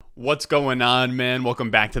What's going on, man?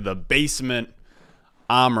 Welcome back to the basement.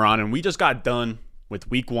 I'm Ron, and we just got done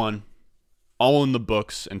with week 1, all in the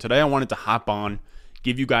books. And today I wanted to hop on,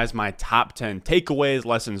 give you guys my top 10 takeaways,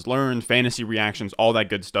 lessons learned, fantasy reactions, all that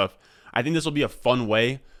good stuff. I think this will be a fun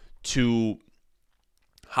way to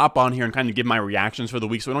hop on here and kind of give my reactions for the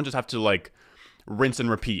week, so we don't just have to rinse and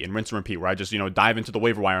repeat, where I just, dive into the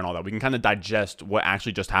waiver wire and all that. We can kind of digest what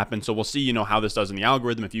actually just happened. So we'll see, how this does in the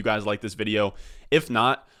algorithm if you guys like this video. If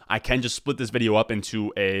not, I can just split this video up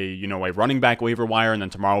into a running back waiver wire, and then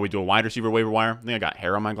tomorrow we do a wide receiver waiver wire. I think I got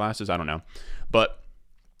hair on my glasses. I don't know. But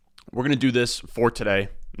we're going to do this for today.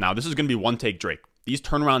 Now, this is going to be one take Drake. These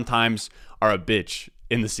turnaround times are a bitch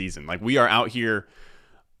in the season. We are out here.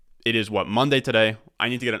 It is Monday today. I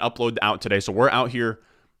need to get an upload out today. So we're out here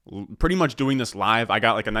pretty much doing this live. I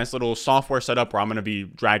got a nice little software set up where I'm going to be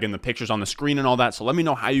dragging the pictures on the screen and all that. So let me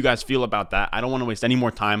know how you guys feel about that. I don't want to waste any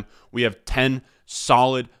more time. We have 10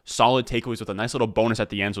 solid takeaways with a nice little bonus at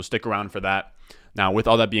the end. So stick around for that. Now, with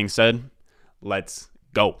all that being said, let's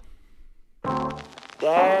go.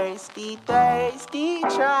 Thirsty, trying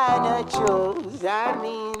to choose.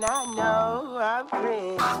 I know I'm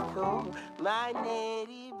pretty cool. My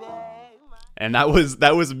nitty bag. And that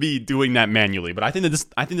was me doing that manually, but I think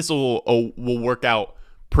this will work out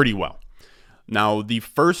pretty well. Now, the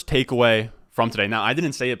first takeaway from today. Now, I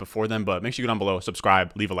didn't say it before then, but make sure you go down below,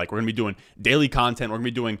 subscribe, leave a like. We're gonna be doing daily content. We're gonna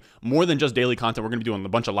be doing more than just daily content. We're gonna be doing a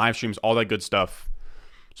bunch of live streams, all that good stuff.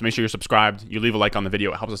 So make sure you're subscribed. You leave a like on the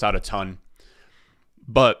video. It helps us out a ton.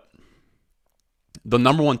 But the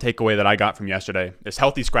number one takeaway that I got from yesterday is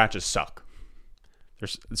healthy scratches suck. They're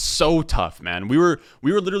so tough, man. We were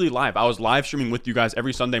literally live. I was live streaming with you guys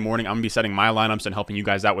every Sunday morning. I'm going to be setting my lineups and helping you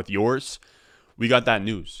guys out with yours. We got that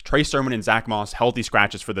news. Trey Sermon and Zach Moss, healthy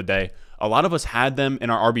scratches for the day. A lot of us had them in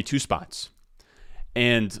our RB2 spots.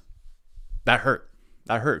 And that hurt.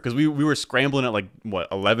 That hurt because we were scrambling at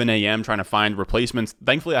 11 a.m. trying to find replacements.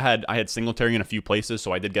 Thankfully, I had Singletary in a few places,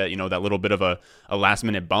 so I did get, that little bit of a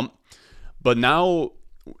last-minute bump. But now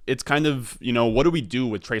it's kind of, what do we do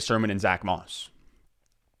with Trey Sermon and Zach Moss?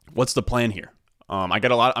 What's the plan here? I'm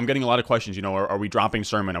getting a lot of questions. Are we dropping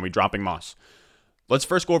Sermon? Are we dropping Moss? Let's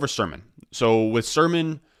first go over Sermon. So with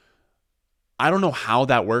Sermon, I don't know how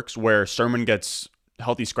that works where Sermon gets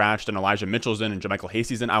healthy scratched and Elijah Mitchell's in and JaMycal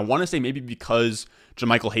Hasty's in. I want to say maybe because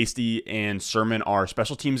JaMycal Hasty and Sermon are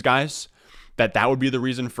special teams guys, that would be the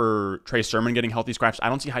reason for Trey Sermon getting healthy scratched. I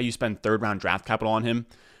don't see how you spend third round draft capital on him,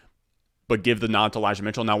 but give the nod to Elijah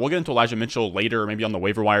Mitchell. Now, we'll get into Elijah Mitchell later, maybe on the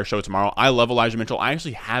waiver wire show tomorrow. I love Elijah Mitchell. I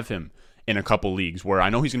actually have him in a couple leagues where I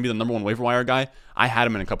know he's going to be the number one waiver wire guy. I had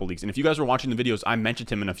him in a couple leagues. And if you guys were watching the videos, I mentioned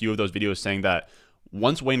him in a few of those videos saying that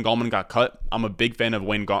once Wayne Gallman got cut, I'm a big fan of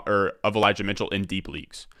of Elijah Mitchell in deep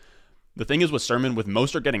leagues. The thing is with Sermon, with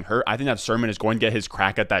Mostert getting hurt, I think that Sermon is going to get his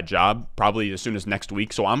crack at that job probably as soon as next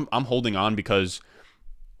week. So I'm holding on because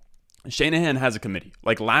Shanahan has a committee.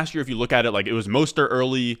 Last year, if you look at it, it was Mostert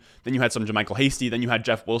early, then you had some JaMycal Hasty, then you had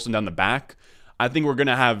Jeff Wilson down the back. I think we're going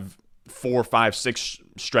to have 4, 5, 6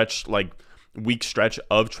 week stretch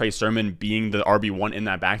of Trey Sermon being the RB1 in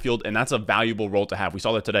that backfield, and that's a valuable role to have. We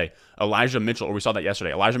saw that today. We saw that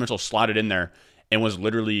yesterday. Elijah Mitchell slotted in there and was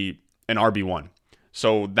literally an RB1.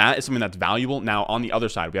 So that is something that's valuable. Now, on the other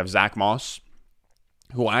side, we have Zach Moss,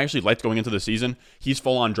 who I actually liked going into the season. He's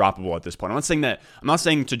full-on droppable at this point. I'm not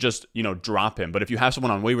saying to just, drop him, but if you have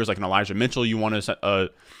someone on waivers like an Elijah Mitchell you want to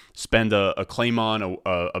spend a claim on,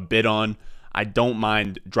 a bid on, I don't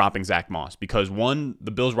mind dropping Zach Moss because, one,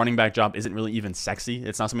 the Bills running back job isn't really even sexy.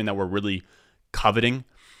 It's not something that we're really coveting.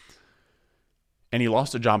 And he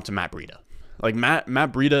lost a job to Matt Breida. Matt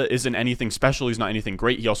Breida isn't anything special. He's not anything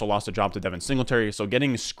great. He also lost a job to Devin Singletary. So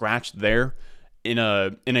getting scratched there in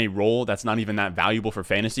a role that's not even that valuable for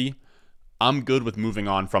fantasy, I'm good with moving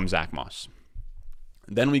on from Zach Moss.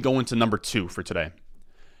 Then we go into number 2 for today.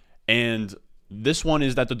 And this one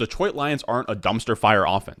is that the Detroit Lions aren't a dumpster fire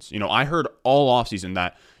offense. I heard all offseason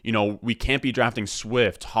that, we can't be drafting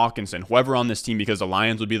Swift, Hawkinson, whoever on this team because the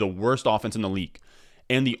Lions would be the worst offense in the league.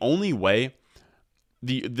 And the only way,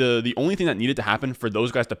 the only thing that needed to happen for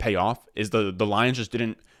those guys to pay off is the Lions just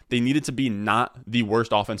didn't. They needed to be not the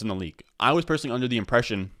worst offense in the league. I was personally under the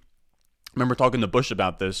impression, I remember talking to Bush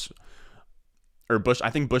about this, I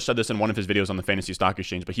think Bush said this in one of his videos on the Fantasy Stock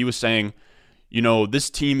Exchange, but he was saying, this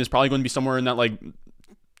team is probably going to be somewhere in that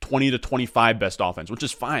 20 to 25 best offense, which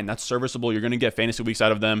is fine. That's serviceable. You're going to get fantasy weeks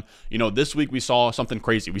out of them. This week we saw something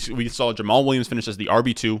crazy. We saw Jamal Williams finish as the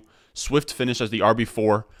RB2, Swift finish as the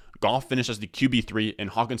RB4, Goff finished as the QB3, and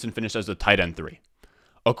Hawkinson finished as the tight end 3.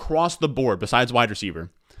 Across the board, besides wide receiver,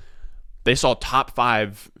 they saw top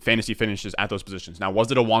 5 fantasy finishes at those positions. Now,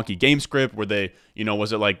 was it a wonky game script? Were they,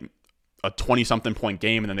 was it like a 20-something point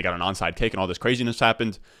game and then they got an onside kick and all this craziness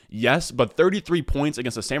happened? Yes, but 33 points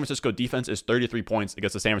against the San Francisco defense is 33 points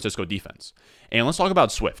against the San Francisco defense. And let's talk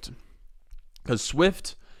about Swift, because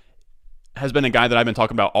Swift has been a guy that I've been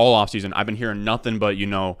talking about all offseason. I've been hearing nothing but,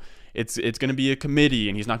 it's going to be a committee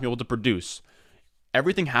and he's not going to be able to produce.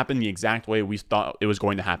 Everything happened the exact way we thought it was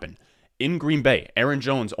going to happen. In Green Bay, Aaron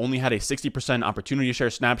Jones only had a 60% opportunity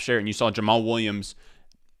share, snap share, and you saw Jamal Williams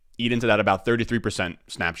eat into that about 33%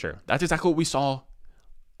 snap share. That's exactly what we saw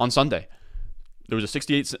on Sunday. There was a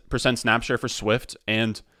 68% snap share for Swift,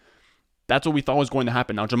 and that's what we thought was going to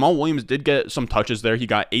happen. Now, Jamal Williams did get some touches there. He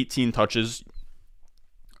got 18 touches.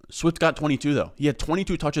 Swift got 22, though. He had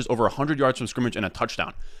 22 touches, over 100 yards from scrimmage, and a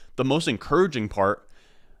touchdown. The most encouraging part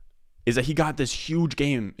is that he got this huge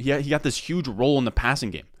game. He got this huge role in the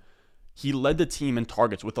passing game. He led the team in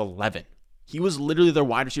targets with 11. He was literally their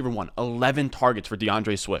wide receiver 1. 11 targets for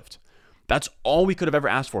DeAndre Swift. That's all we could have ever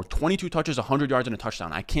asked for. 22 touches, 100 yards, and a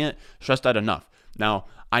touchdown. I can't stress that enough. Now,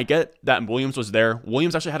 I get that Williams was there.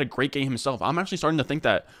 Williams actually had a great game himself. I'm actually starting to think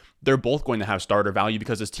that they're both going to have starter value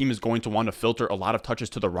because this team is going to want to filter a lot of touches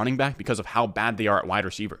to the running back because of how bad they are at wide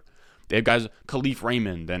receiver. They have guys, Khalif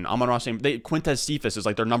Raymond and Amon-Ra St. Quintez Cephas is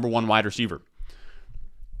like their number 1 wide receiver.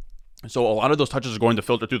 So a lot of those touches are going to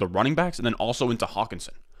filter through the running backs and then also into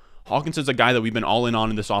Hawkinson. Hawkinson's a guy that we've been all in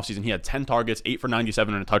on this offseason. He had 10 targets, 8 for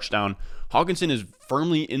 97 and a touchdown. Hawkinson is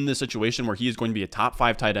firmly in this situation where he is going to be a top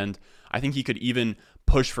 5 tight end. I think he could even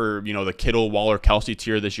push for, the Kittle, Waller, Kelsey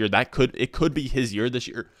tier this year. It could be his year this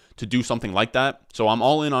year to do something like that. So I'm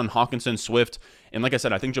all in on Hawkinson, Swift, and like I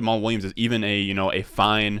said, I think Jamal Williams is even a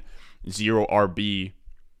fine 0 RB,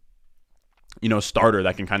 starter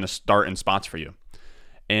that can kind of start in spots for you.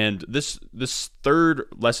 And this third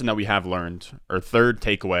lesson that we have learned, or third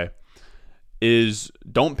takeaway, is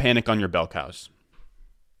don't panic on your bell cows.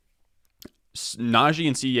 Najee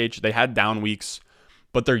and CEH, they had down weeks,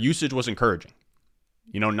 but their usage was encouraging.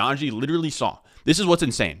 Najee literally saw. This is what's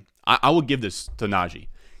insane. I will give this to Najee.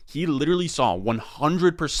 He literally saw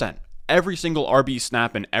 100% every single RB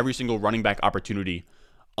snap and every single running back opportunity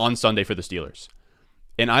on Sunday for the Steelers.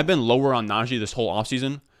 And I've been lower on Najee this whole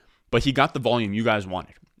offseason, but he got the volume you guys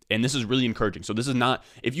wanted. And this is really encouraging. So this is not,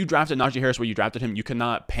 if you drafted Najee Harris where you drafted him, you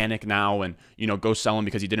cannot panic now and, go sell him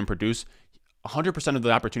because he didn't produce. 100% of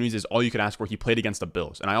the opportunities is all you could ask for. He played against the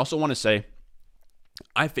Bills. And I also want to say,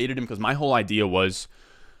 I faded him because my whole idea was,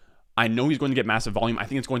 I know he's going to get massive volume. I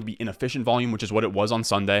think it's going to be inefficient volume, which is what it was on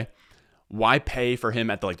Sunday. Why pay for him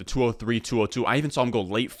at the 203, 202? I even saw him go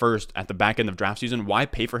late first at the back end of draft season. Why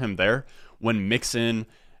pay for him there when Mixon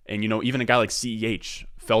and, even a guy like CEH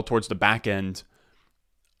fell towards the back end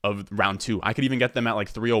of round 2? I could even get them at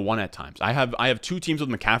 301 at times. I have 2 teams with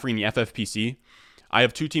McCaffrey in the FFPC. I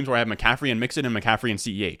have 2 teams where I have McCaffrey and Mixon and McCaffrey and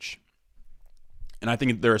CEH. And I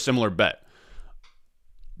think they're a similar bet.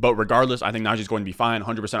 But regardless, I think Najee's going to be fine.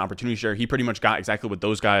 100% opportunity share. He pretty much got exactly what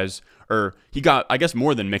those guys, or he got, I guess,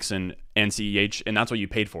 more than Mixon and CEH, and that's what you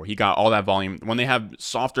paid for. He got all that volume. When they have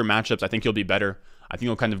softer matchups, I think he'll be better. I think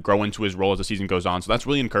he'll kind of grow into his role as the season goes on. So that's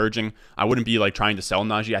really encouraging. I wouldn't be trying to sell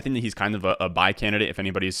Najee. I think that he's kind of a buy candidate if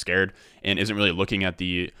anybody's scared and isn't really looking at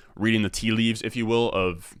reading the tea leaves, if you will,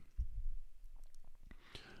 of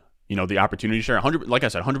the opportunity share. Like I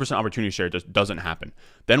said, 100% opportunity share just doesn't happen.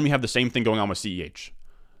 Then we have the same thing going on with CEH.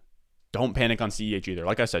 Don't panic on CEH either.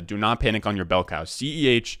 Like I said, do not panic on your bell cows.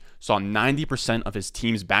 CEH saw 90% of his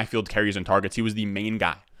team's backfield carries and targets. He was the main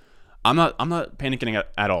guy. I'm not panicking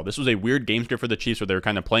at all. This was a weird game script for the Chiefs where they were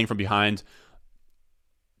kind of playing from behind.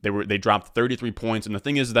 They dropped 33 points, and the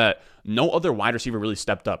thing is that no other wide receiver really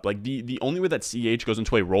stepped up. The only way that CEH goes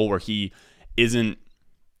into a role where he isn't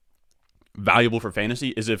valuable for fantasy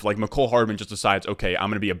is if Mecole Hardman just decides, okay, I'm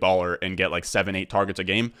going to be a baller and get 7-8 targets a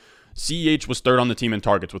game. CEH was third on the team in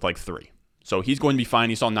targets with 3. So he's going to be fine.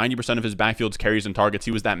 He saw 90% of his backfield's carries and targets.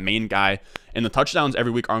 He was that main guy. And the touchdowns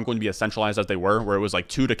every week aren't going to be as centralized as they were, where it was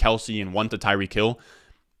 2 to Kelsey and 1 to Tyreek Hill.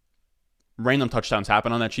 Random touchdowns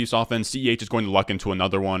happen on that Chiefs offense. CEH is going to luck into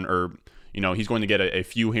another one, or he's going to get a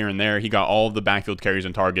few here and there. He got all of the backfield carries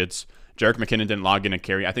and targets. Jerick McKinnon didn't log in a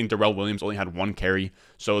carry. I think Darrell Williams only had 1 carry.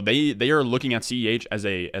 So they are looking at CEH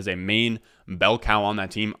as a main bell cow on that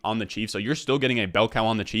team, on the Chiefs. So you're still getting a bell cow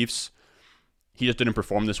on the Chiefs. He just didn't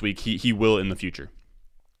perform this week. He will in the future.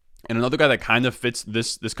 And another guy that kind of fits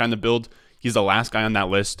this kind of build, he's the last guy on that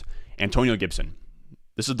list, Antonio Gibson.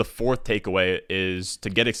 This is the 4th takeaway, is to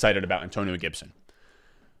get excited about Antonio Gibson.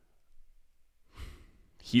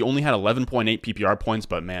 He only had 11.8 PPR points,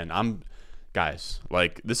 but man,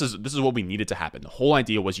 this is what we needed to happen. The whole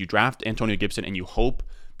idea was you draft Antonio Gibson and you hope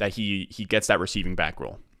that he gets that receiving back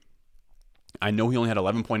role. I know he only had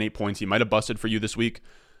 11.8 points. He might have busted for you this week.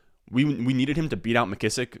 We needed him to beat out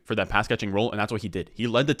McKissic for that pass catching role, and that's what he did. He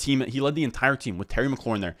led the team. He led the entire team with Terry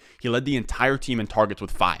McLaurin there. He led the entire team in targets with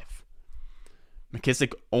 5.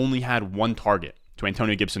 McKissic only had 1 target to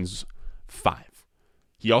Antonio Gibson's 5.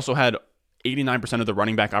 He also had 89% of the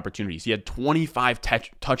running back opportunities. He had 25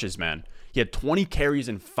 touches, man. He had 20 carries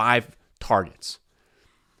and 5 targets.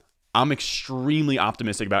 I'm extremely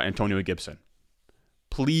optimistic about Antonio Gibson.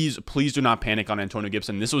 Please do not panic on Antonio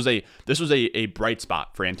Gibson. This was a bright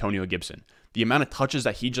spot for Antonio Gibson. The amount of touches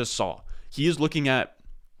that he just saw. He is looking at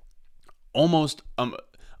almost a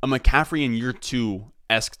McCaffrey in year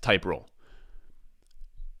 2-esque type role.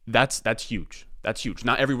 That's huge. That's huge.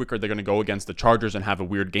 Not every week are they going to go against the Chargers and have a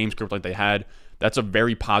weird game script like they had. That's a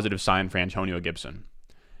very positive sign for Antonio Gibson.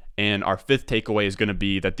 And our 5th takeaway is going to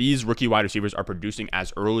be that these rookie wide receivers are producing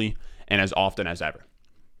as early and as often as ever.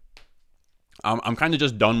 I'm kind of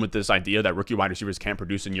just done with this idea that rookie wide receivers can't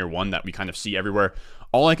produce in year 1 that we kind of see everywhere.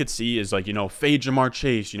 All I could see is fade Ja'Marr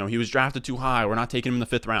Chase. He was drafted too high. We're not taking him in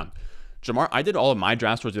the 5th round. I did all of my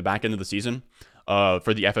drafts towards the back end of the season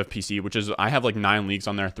for the FFPC, which is I have 9 leagues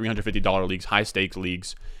on there, $350 leagues, high stakes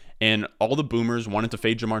leagues. And all the boomers wanted to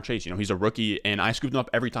fade Ja'Marr Chase. He's a rookie, and I scooped him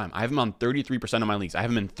up every time. I have him on 33% of my leagues. I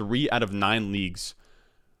have him in 3 out of 9 leagues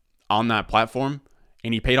on that platform,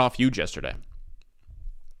 and he paid off huge yesterday.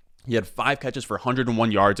 He had 5 catches for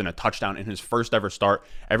 101 yards and a touchdown in his first ever start.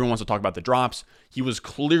 Everyone wants to talk about the drops. He was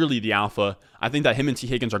clearly the alpha. I think that him and T.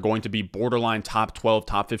 Higgins are going to be borderline top 12,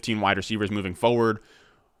 top 15 wide receivers moving forward.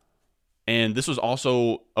 And this was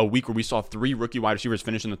also a week where we saw 3 rookie wide receivers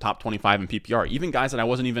finish in the top 25 in PPR. Even guys that I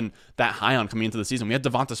wasn't even that high on coming into the season. We had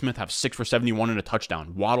Devonta Smith have 6 for 71 and a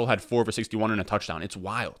touchdown. Waddle had 4 for 61 and a touchdown. It's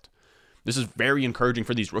wild. This is very encouraging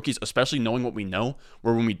for these rookies, especially knowing what we know,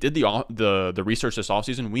 where when we did the research this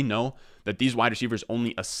offseason, we know that these wide receivers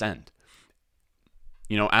only ascend.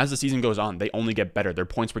 As the season goes on, they only get better. Their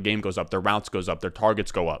points per game goes up. Their routes goes up. Their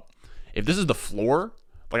targets go up. If this is the floor,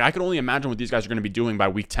 I can only imagine what these guys are going to be doing by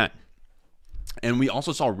week 10. And we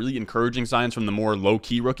also saw really encouraging signs from the more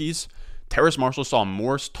low-key rookies. Terrace Marshall saw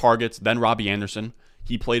more targets than Robbie Anderson.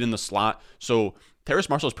 He played in the slot. So Terrace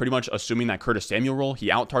Marshall is pretty much assuming that Curtis Samuel role. He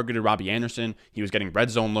out-targeted Robbie Anderson. He was getting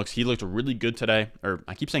red zone looks. He looked really good today. Or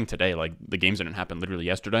I keep saying today, the games didn't happen literally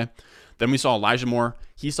yesterday. Then we saw Elijah Moore.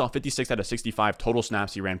 He saw 56 out of 65 total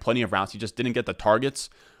snaps. He ran plenty of routes. He just didn't get the targets.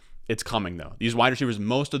 It's coming, though. These wide receivers,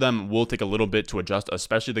 most of them will take a little bit to adjust,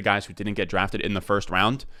 especially the guys who didn't get drafted in the first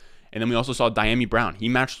round. And then we also saw Dyami Brown. He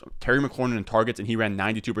matched Terry McLaurin in targets, and he ran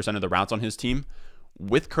 92% of the routes on his team.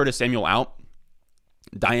 With Curtis Samuel out,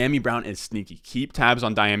 Dyami Brown is sneaky. Keep tabs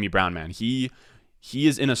on Dyami Brown, man. He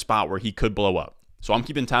is in a spot where he could blow up. So I'm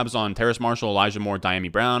keeping tabs on Terrace Marshall, Elijah Moore, Dyami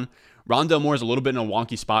Brown. Rondale Moore is a little bit in a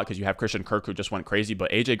wonky spot because you have Christian Kirk who just went crazy, but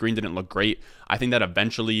AJ Green didn't look great. I think that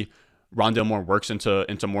eventually Rondale Moore works into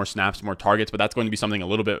more snaps, more targets, but that's going to be something a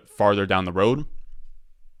little bit farther down the road.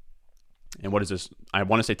 And what is this? I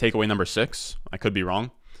want to say takeaway number 6. I could be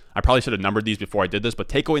wrong. I probably should have numbered these before I did this, but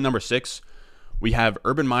takeaway number 6, we have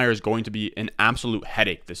Urban Meyer is going to be an absolute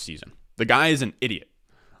headache this season. The guy is an idiot.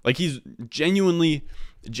 He's genuinely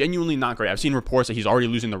not great. I've seen reports that he's already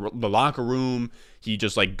losing the locker room. He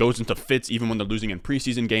just goes into fits even when they're losing in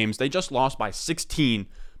preseason games. They just lost by 16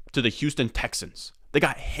 to the Houston Texans. They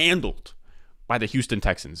got handled by the Houston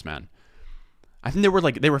Texans, man. I think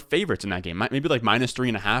they were favorites in that game, maybe minus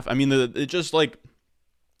 3.5. I mean,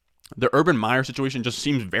 the Urban Meyer situation just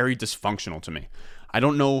seems very dysfunctional to me. I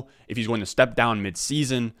don't know if he's going to step down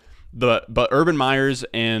mid-season, but Urban Meyer's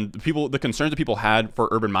and the concerns that people had for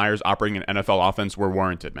Urban Meyer's operating an NFL offense were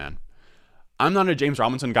warranted, man. I'm not a James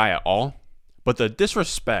Robinson guy at all, but the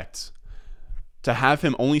disrespect to have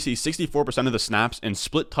him only see 64% of the snaps and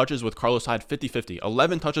split touches with Carlos Hyde 50-50,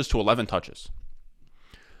 11 touches to 11 touches.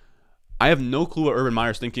 I have no clue what Urban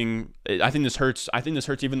Meyer's thinking. I think this hurts. I think this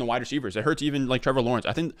hurts even the wide receivers. It hurts even Trevor Lawrence.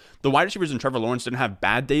 I think the wide receivers and Trevor Lawrence didn't have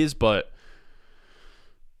bad days, but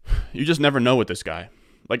you just never know with this guy.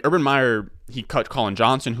 Urban Meyer, he cut Colin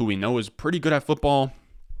Johnson, who we know is pretty good at football.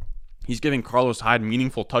 He's giving Carlos Hyde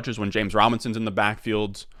meaningful touches when James Robinson's in the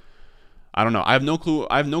backfield. I don't know. I have no clue.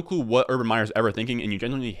 I have no clue what Urban Meyer's ever thinking, and you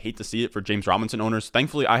genuinely hate to see it for James Robinson owners.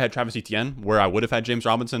 Thankfully, I had Travis Etienne where I would have had James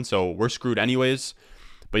Robinson, so we're screwed anyways.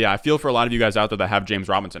 But yeah, I feel for a lot of you guys out there that have James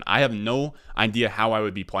Robinson. I have no idea how I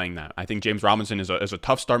would be playing that. I think James Robinson is a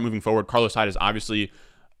tough start moving forward. Carlos Hyde is obviously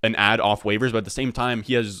an add off waivers, but at the same time,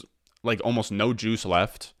 he has almost no juice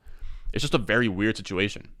left. It's just a very weird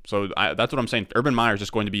situation. So that's what I'm saying. Urban Meyer is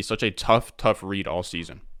just going to be such a tough read all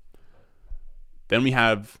season. Then we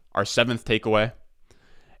have our 7th takeaway.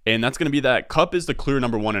 And that's going to be that Kupp is the clear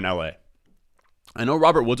number one in LA. I know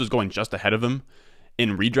Robert Woods was going just ahead of him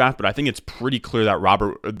in redraft, but I think it's pretty clear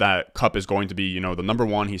that Kupp is going to be, the number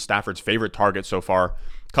one. He's Stafford's favorite target so far.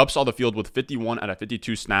 Kupp saw the field with 51 out of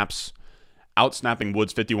 52 snaps, out-snapping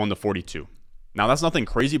Woods 51-42. Now, that's nothing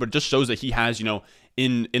crazy, but it just shows that he has,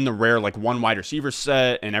 in the rare, one wide receiver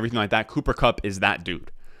set and everything like that, Cooper Kupp is that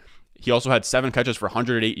dude. He also had 7 catches for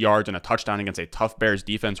 108 yards and a touchdown against a tough Bears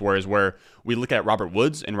defense, whereas where we look at Robert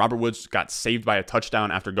Woods, and Robert Woods got saved by a touchdown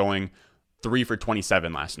after going 3 for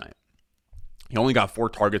 27 last night. He only got 4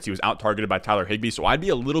 targets. He was out-targeted by Tyler Higbee, so I'd be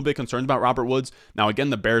a little bit concerned about Robert Woods. Now, again,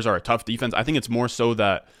 the Bears are a tough defense. I think it's more so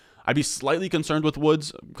that I'd be slightly concerned with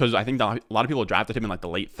Woods because I think that a lot of people drafted him in the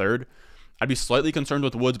late third. I'd be slightly concerned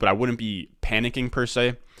with Woods, but I wouldn't be panicking per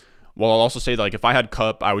se. Well, I'll also say that if I had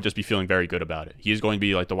Kupp, I would just be feeling very good about it. He is going to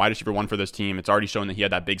be the wide receiver one for this team. It's already shown that he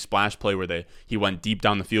had that big splash play where he went deep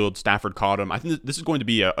down the field. Stafford caught him. I think this is going to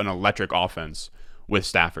be an electric offense with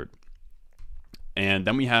Stafford. And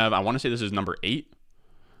then we have, I want to say this is number 8.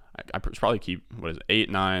 I probably keep, 8,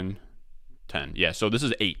 9, 10. Yeah, so this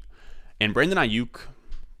is 8. And Brandon Ayuk,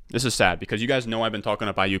 this is sad because you guys know I've been talking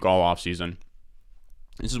up Ayuk all offseason.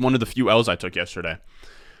 This is one of the few L's I took yesterday.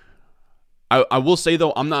 I will say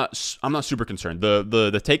though, I'm not super concerned.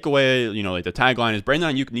 The takeaway, the tagline is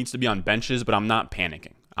Brandon Ayuk needs to be on benches, but I'm not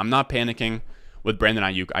panicking. I'm not panicking with Brandon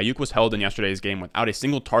Ayuk. Ayuk was held in yesterday's game without a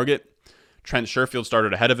single target. Trent Sherfield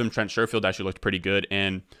started ahead of him. Trent Sherfield actually looked pretty good.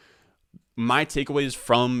 And my takeaways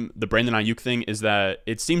from the Brandon Ayuk thing is that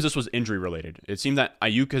it seems this was injury related. It seemed that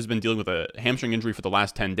Ayuk has been dealing with a hamstring injury for the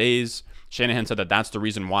last 10 days. Shanahan said that that's the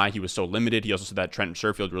reason why he was so limited. He also said that Trent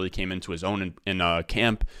Sherfield really came into his own in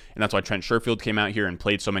camp, and that's why Trent Sherfield came out here and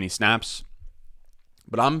played so many snaps.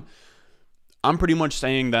 But I'm pretty much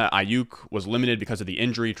saying that Ayuk was limited because of the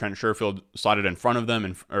injury. Trent Sherfield slotted in front of him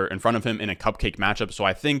in front of him in a cupcake matchup. So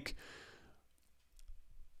I think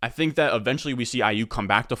that eventually we see Ayuk come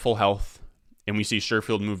back to full health. And we see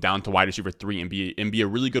Sherfield move down to wide receiver 3 and be a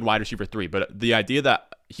really good wide receiver 3. But the idea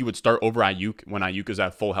that he would start over Ayuk when Ayuk is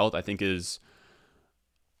at full health, I think is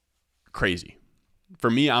crazy.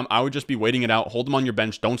 For me, I would just be waiting it out. Hold him on your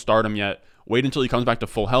bench. Don't start him yet. Wait until he comes back to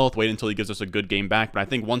full health. Wait until he gives us a good game back. But I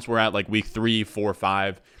think once we're at week 3, 4,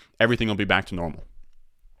 5, everything will be back to normal.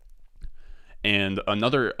 And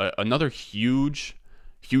another huge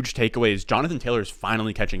takeaway is Jonathan Taylor is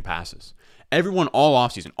finally catching passes. Everyone all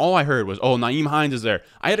offseason, all I heard was, Nyheim Hines is there.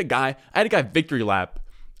 I had a guy victory lap.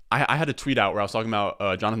 I had a tweet out where I was talking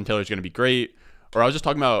about Jonathan Taylor is going to be great. Or I was just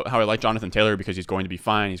talking about how I like Jonathan Taylor because he's going to be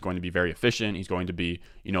fine. He's going to be very efficient. He's going to be,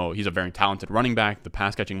 he's a very talented running back. The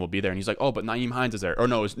pass catching will be there. And he's like, but Nyheim Hines is there. Or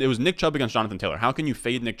no, it was Nick Chubb against Jonathan Taylor. How can you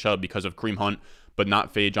fade Nick Chubb because of Kareem Hunt, but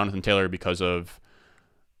not fade Jonathan Taylor because of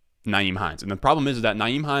Nyheim Hines? And the problem is that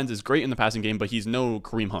Nyheim Hines is great in the passing game, but he's no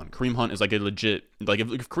Kareem Hunt. Kareem Hunt is a legit,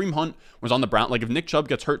 if Kareem Hunt was on the Browns, if Nick Chubb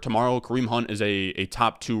gets hurt tomorrow, Kareem Hunt is a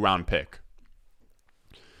top 2 round pick.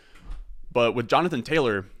 But with Jonathan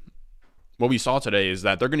Taylor, what we saw today is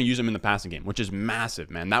that they're going to use him in the passing game, which is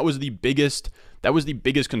massive, man. That was the biggest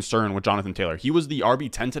concern with Jonathan Taylor. He was the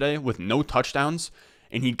RB10 today with no touchdowns,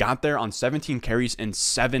 and he got there on 17 carries and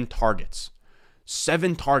 7 targets.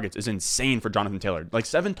 7 targets is insane for Jonathan Taylor.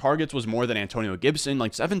 7 targets was more than Antonio Gibson.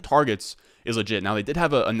 7 targets is legit. Now, they did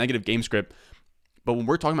have a negative game script, but when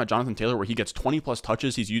we're talking about Jonathan Taylor where he gets 20-plus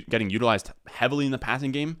touches, he's getting utilized heavily in the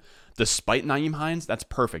passing game, despite Nyheim Hines, that's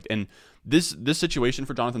perfect. And this situation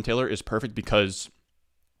for Jonathan Taylor is perfect because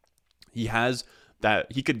he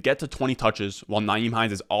could get to 20 touches while Nyheim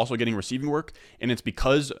Hines is also getting receiving work, and it's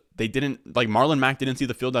because they didn't, Marlon Mack didn't see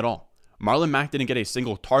the field at all. Marlon Mack didn't get a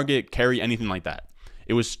single target, carry, anything like that.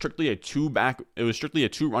 It was strictly a 2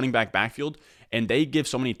 running back backfield, and they give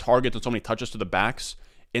so many targets and so many touches to the backs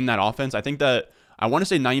in that offense. I think that I want to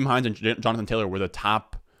say Nyheim Hines and Jonathan Taylor were the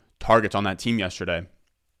top targets on that team yesterday.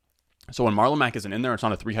 So when Marlon Mack isn't in there, it's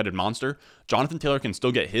not a 3-headed monster. Jonathan Taylor can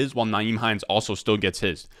still get his while Nyheim Hines also still gets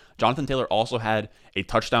his. Jonathan Taylor also had a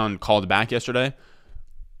touchdown called back yesterday.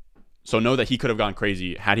 So know that he could have gone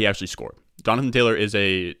crazy had he actually scored. Jonathan Taylor is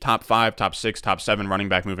a top 5, top 6, top 7 running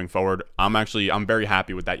back moving forward. I'm very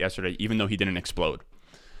happy with that yesterday, even though he didn't explode.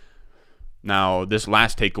 Now, this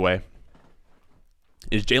last takeaway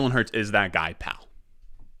is Jalen Hurts is that guy, pal.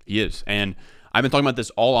 He is. And I've been talking about this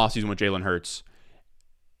all offseason with Jalen Hurts.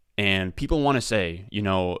 And people want to say,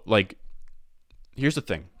 here's the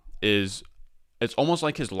thing, is it's almost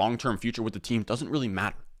like his long-term future with the team doesn't really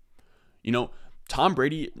matter. Tom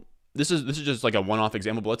Brady, this is just a one-off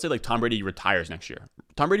example, but let's say Tom Brady retires next year.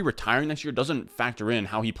 Tom Brady retiring next year doesn't factor in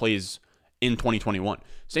how he plays in 2021.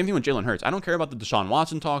 Same thing with Jalen Hurts. I don't care about the Deshaun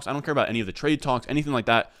Watson talks. I don't care about any of the trade talks, anything like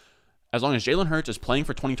that. As long as Jalen Hurts is playing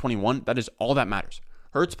for 2021, that is all that matters.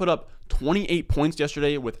 Hurts put up 28 points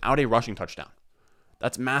yesterday without a rushing touchdown.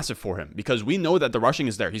 That's massive for him because we know that the rushing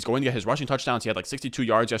is there. He's going to get his rushing touchdowns. He had like 62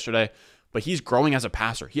 yards yesterday, but he's growing as a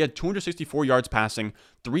passer. He had 264 yards passing,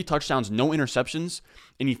 3 touchdowns, no interceptions,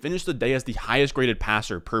 and he finished the day as the highest graded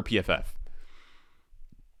passer per PFF.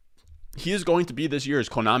 He is going to be this year's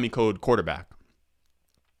Konami code quarterback.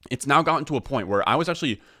 It's now gotten to a point where I was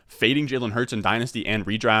actually fading Jalen Hurts in Dynasty and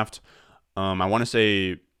redraft. I want to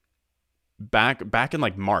say back in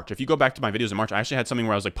like March. If you go back to my videos in March, I actually had something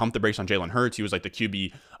where I was like pump the brakes on Jalen Hurts. He was like the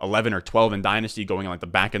QB 11 or 12 in Dynasty going in like the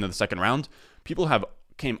back end of the second round. People have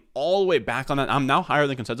came all the way back on that. I'm now higher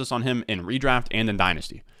than consensus on him in redraft and in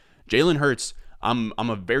Dynasty. Jalen Hurts, I'm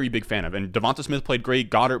a very big fan of. And Devonta Smith played great.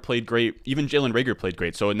 Goddard played great. Even Jalen Reagor played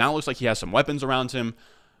great. So it now looks like he has some weapons around him.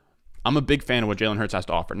 I'm a big fan of what Jalen Hurts has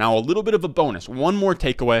to offer. Now, a little bit of a bonus. One more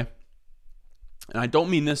takeaway. And I don't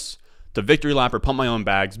mean this to victory lap or pump my own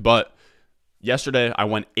bags, but yesterday I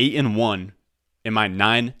went 8-1 in my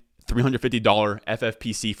 9 $350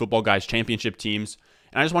 FFPC Football Guys Championship teams.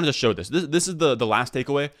 And I just wanted to show this. This is the last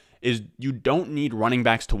takeaway is you don't need running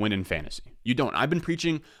backs to win in fantasy. You don't. I've been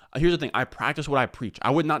preaching. Here's the thing. I practice what I preach.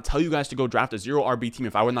 I would not tell you guys to go draft a 0 RB team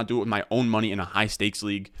if I would not do it with my own money in a high stakes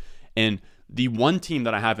league. And the one team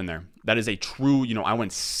that I have in there that is a true, I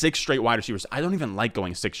went 6 straight wide receivers. I don't even like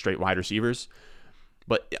going 6 straight wide receivers.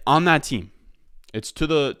 But on that team, it's to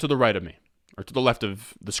the right of me or to the left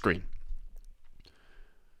of the screen.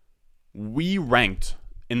 We ranked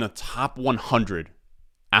in the top 100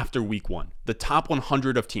 after week 1. The top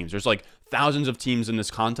 100 of teams. There's like thousands of teams in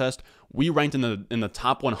this contest. We ranked in the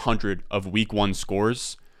top 100 of week 1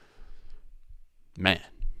 scores. Man,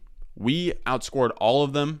 we outscored all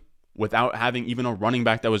of them without having even a running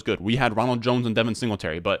back that was good. We had Ronald Jones and Devin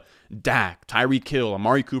Singletary, but Dak, Tyreek Hill,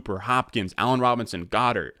 Amari Cooper, Hopkins, Allen Robinson,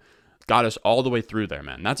 Goddard got us all the way through there,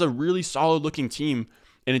 man. That's a really solid looking team,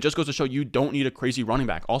 and it just goes to show you don't need a crazy running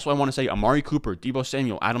back. Also, I want to say Amari Cooper, Deebo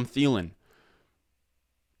Samuel, Adam Thielen,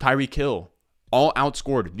 Tyreek Hill, all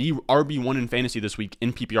outscored the RB1 in fantasy this week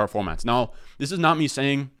in PPR formats. Now, this is not me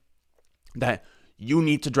saying that you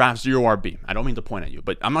need to draft 0 RB. I don't mean to point at you,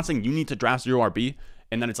 but I'm not saying you need to draft 0 RB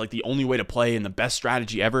and then it's like the only way to play and the best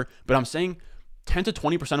strategy ever. But I'm saying 10 to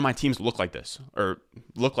 20% of my teams look like this, or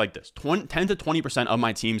look like this. 10 to 20% of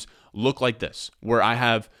my teams look like this, where I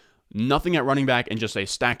have nothing at running back and just a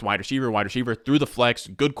stacked wide receiver through the flex,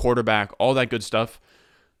 good quarterback, all that good stuff.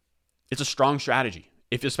 It's a strong strategy.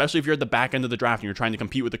 Especially if you're at the back end of the draft and you're trying to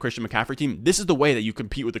compete with the Christian McCaffrey team, this is the way that you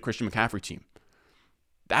compete with the Christian McCaffrey team.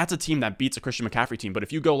 That's a team that beats a Christian McCaffrey team. But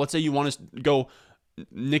if you go, let's say you want to go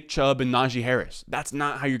Nick Chubb and Najee Harris, that's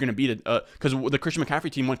not how you're going to beat it. Because the Christian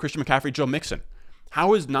McCaffrey team went Christian McCaffrey, Joe Mixon.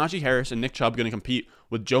 How is Najee Harris and Nick Chubb going to compete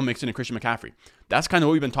with Joe Mixon and Christian McCaffrey? That's kind of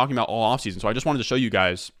what we've been talking about all offseason. So I just wanted to show you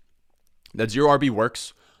guys that 0 RB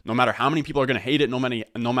works. No matter how many people are going to hate it, no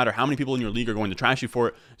matter how many people in your league are going to trash you for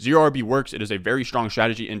it, 0 RB works. It is a very strong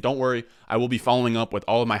strategy. And don't worry, I will be following up with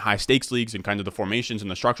all of my high stakes leagues and kind of the formations and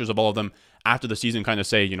the structures of all of them after the season, kind of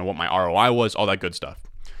say, what my ROI was, all that good stuff.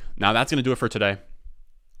 Now, that's going to do it for today.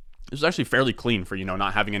 This is actually fairly clean for,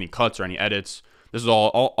 not having any cuts or any edits. This is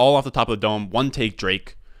all off the top of the dome. One take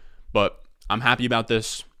Drake. But I'm happy about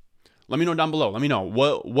this. Let me know down below. Let me know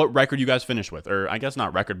what record you guys finished with, or I guess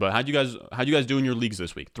not record, but how'd you guys do in your leagues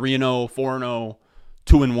this week? 3-0, 4-0,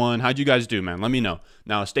 2-1. How'd you guys do, man? Let me know.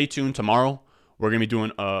 Now, stay tuned. Tomorrow we're gonna be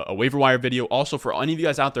doing a waiver wire video. Also, for any of you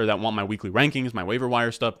guys out there that want my weekly rankings, my waiver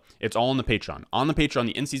wire stuff, it's all on the Patreon. On the Patreon,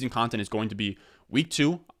 the in-season content is going to be week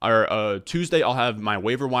 2 or Tuesday. I'll have my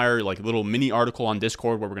waiver wire like little mini article on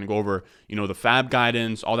Discord where we're gonna go over the fab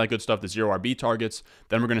guidance, all that good stuff, the 0 RB targets.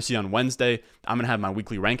 Then we're gonna see on Wednesday I'm gonna have my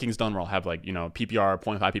weekly rankings done where I'll have like PPR,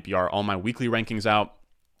 0.5 PPR, all my weekly rankings out,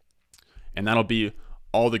 and that'll be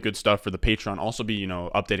all the good stuff for the Patreon. Also be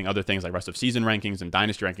updating other things like rest of season rankings and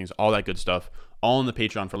dynasty rankings, all that good stuff, all on the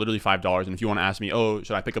Patreon for literally $5. And if you want to ask me, oh,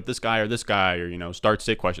 should I pick up this guy or start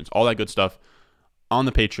sit questions, all that good stuff on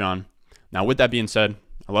the Patreon. Now, with that being said,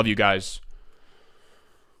 I love you guys.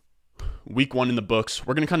 Week 1 in the books.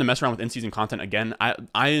 We're going to kind of mess around with in-season content again.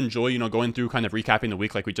 I enjoy, going through kind of recapping the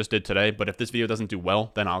week like we just did today. But if this video doesn't do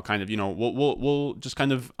well, then I'll kind of, we'll just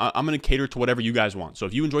kind of, I'm going to cater to whatever you guys want. So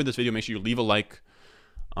if you enjoyed this video, make sure you leave a like.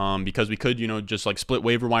 Because we could, just like split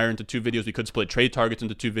waiver wire into 2 videos. We could split trade targets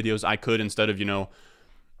into 2 videos. I could, instead of,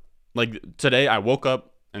 like today I woke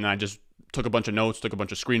up and I just took a bunch of notes, took a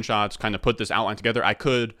bunch of screenshots, kind of put this outline together. I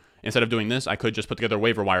could, instead of doing this, I could just put together a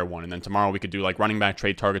waiver wire one, and then tomorrow we could do like running back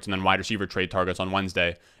trade targets and then wide receiver trade targets on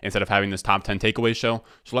Wednesday instead of having this top 10 takeaways show.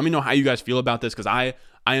 So let me know how you guys feel about this, because I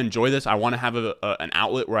enjoy this. I want to have an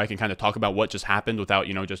outlet where I can kind of talk about what just happened without,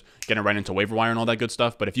 just getting right into waiver wire and all that good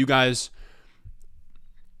stuff. But if you guys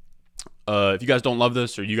don't love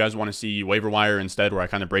this, or you guys want to see waiver wire instead, where I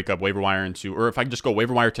kind of break up waiver wire into, or if I just go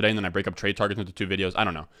waiver wire today and then I break up trade targets into 2 videos, I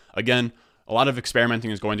don't know. Again, a lot of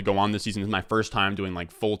experimenting is going to go on this season. This is my first time doing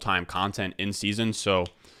like full-time content in season. So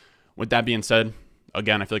with that being said,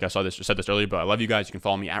 again, I feel like I said this earlier, but I love you guys. You can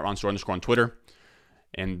follow me at @RonStore_ on Twitter.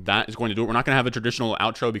 And that is going to do it. We're not going to have a traditional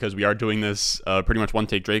outro because we are doing this pretty much one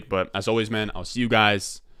take Drake. But as always, man, I'll see you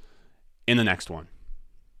guys in the next one.